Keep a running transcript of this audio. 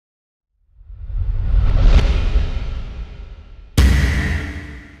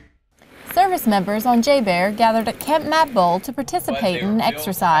Service members on JBER gathered at Camp Mad Bowl to participate in an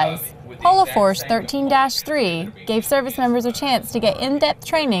exercise. Polo Force 13-3 gave service members a chance to get in-depth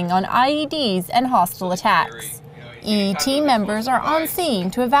training on IEDs and hostile attacks. EET members are on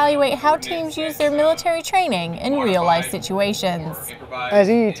scene to evaluate how teams use their military training in real-life situations. As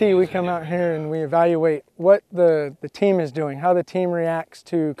EET, we come out here and we evaluate what the team is doing, how the team reacts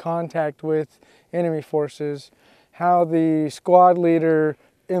to contact with enemy forces, how the squad leader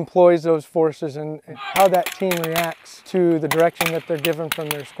employs those forces, and how that team reacts to the direction that they're given from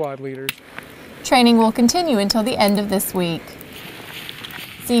their squad leaders. Training will continue until the end of this week.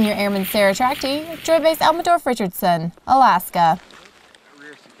 Senior Airman Sarah Trachty, Joy Base Elmendorf-Richardson, Alaska.